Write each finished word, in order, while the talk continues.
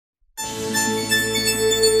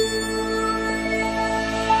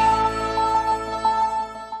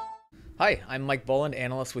Hi, I'm Mike Boland,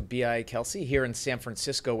 analyst with BIA Kelsey here in San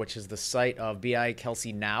Francisco, which is the site of BIA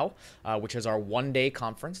Kelsey Now, which is our one-day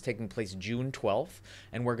conference taking place June 12th.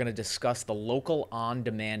 And we're going to discuss the local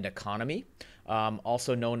on-demand economy,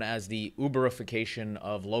 also known as the Uberification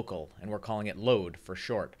of local, and we're calling it LOAD for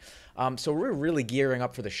short. So we're really gearing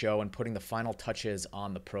up for the show and putting the final touches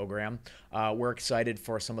on the program. We're excited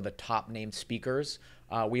for some of the top named speakers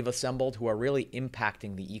we've assembled who are really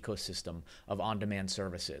impacting the ecosystem of on-demand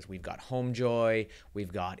services. We've got HomeJoy,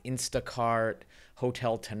 we've got Instacart,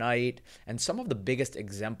 Hotel Tonight, and some of the biggest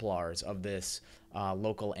exemplars of this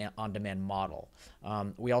local on-demand model.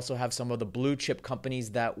 We also have some of the blue chip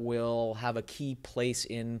companies that will have a key place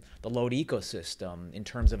in the load ecosystem in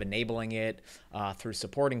terms of enabling it through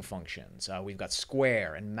supporting functions. We've got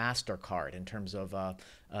Square and MasterCard in terms of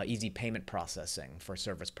easy payment processing for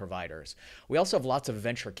service providers. We also have lots of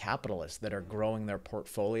venture capitalists that are growing their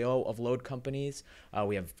portfolio of load companies.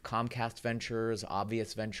 We have Comcast Ventures,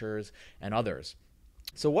 Obvious Ventures, and others.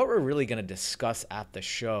 So what we're really going to discuss at the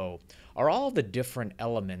show are all the different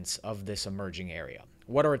elements of this emerging area.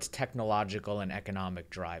 What are its technological and economic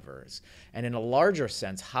drivers? And in a larger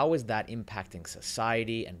sense, how is that impacting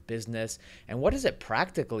society and business? And what does it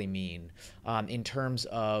practically mean in terms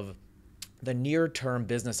of the near-term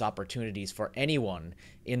business opportunities for anyone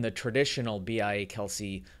in the traditional BIA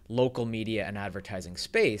Kelsey local media and advertising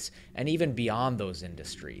space, and even beyond those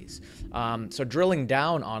industries. So drilling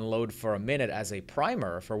down on load for a minute as a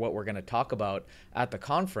primer for what we're going to talk about at the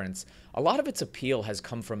conference, a lot of its appeal has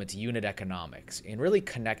come from its unit economics in really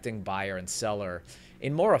connecting buyer and seller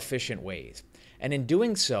in more efficient ways. And in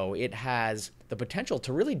doing so, it has the potential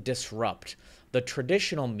to really disrupt the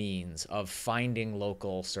traditional means of finding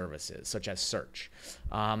local services, such as search.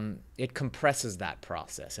 It compresses that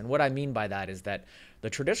process. And what I mean by that is that the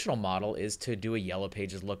traditional model is to do a Yellow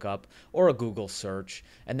Pages lookup or a Google search,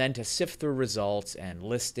 and then to sift through results and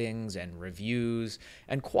listings and reviews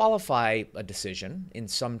and qualify a decision in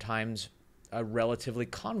sometimes a relatively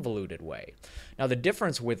convoluted way. Now, the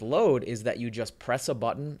difference with load is that you just press a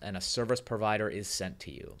button and a service provider is sent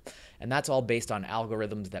to you. And that's all based on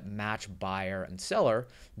algorithms that match buyer and seller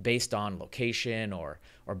based on location or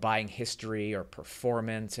buying history or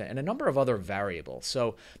performance and a number of other variables.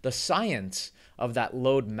 So the science of that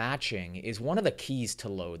load matching is one of the keys to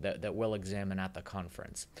load that we'll examine at the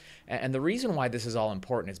conference. And the reason why this is all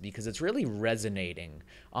important is because it's really resonating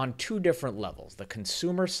on two different levels, the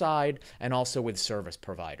consumer side and also with service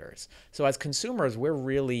providers. So as consumers, we're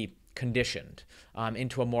really conditioned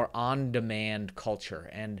into a more on-demand culture,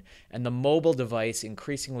 and the mobile device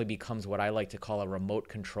increasingly becomes what I like to call a remote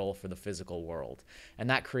control for the physical world. And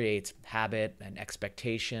that creates habit and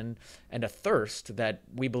expectation and a thirst that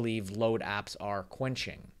we believe load apps are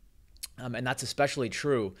quenching. And that's especially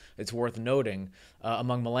true, it's worth noting,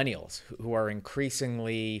 among millennials who are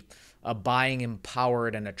increasingly a buying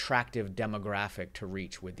empowered and attractive demographic to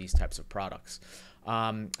reach with these types of products.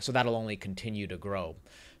 So that'll only continue to grow.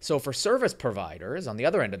 So for service providers, on the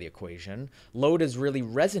other end of the equation, load is really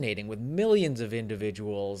resonating with millions of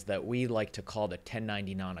individuals that we like to call the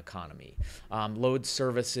 1099 economy. Load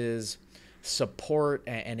services support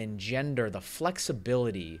and engender the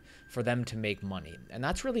flexibility for them to make money. And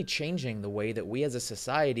that's really changing the way that we as a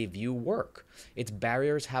society view work. Its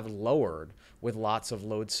barriers have lowered with lots of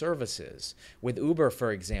load services. With Uber,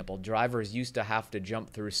 for example, drivers used to have to jump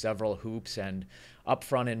through several hoops and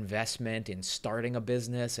upfront investment in starting a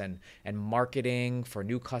business and marketing for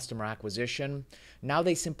new customer acquisition. Now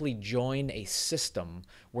they simply join a system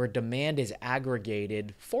where demand is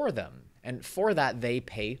aggregated for them. And for that, they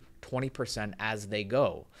pay 20% as they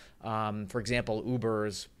go. For example,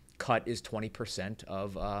 Uber's cut is 20%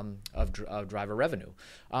 of driver revenue.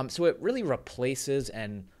 So it really replaces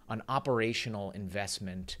an operational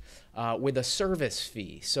investment with a service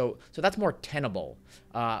fee. So that's more tenable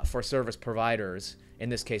for service providers, in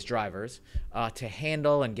this case drivers, to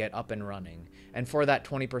handle and get up and running. And for that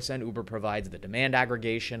 20%, Uber provides the demand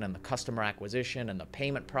aggregation and the customer acquisition and the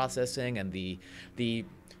payment processing and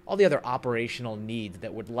all the other operational needs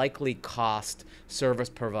that would likely cost service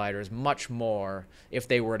providers much more if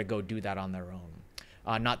they were to go do that on their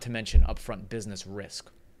own, not to mention upfront business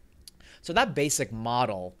risk. So that basic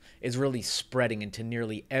model is really spreading into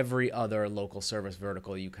nearly every other local service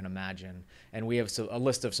vertical you can imagine. And we have a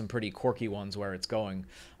list of some pretty quirky ones where it's going.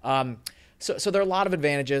 So there are a lot of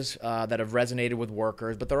advantages that have resonated with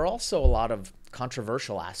workers, but there are also a lot of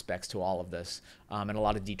controversial aspects to all of this, and a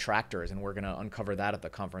lot of detractors, and we're going to uncover that at the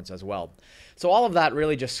conference as well. So all of that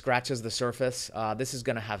really just scratches the surface. This is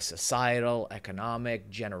going to have societal, economic,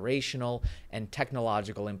 generational, and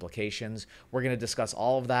technological implications. We're going to discuss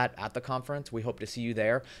all of that at the conference. We hope to see you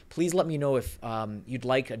there. Please let me know if you'd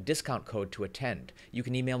like a discount code to attend. You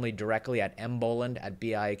can email me directly at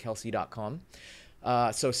mboland@biakelsey.com.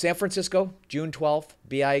 So San Francisco, June 12th,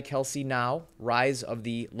 BIA Kelsey Now, Rise of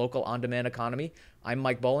the Local On-Demand Economy. I'm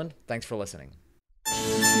Mike Boland. Thanks for listening.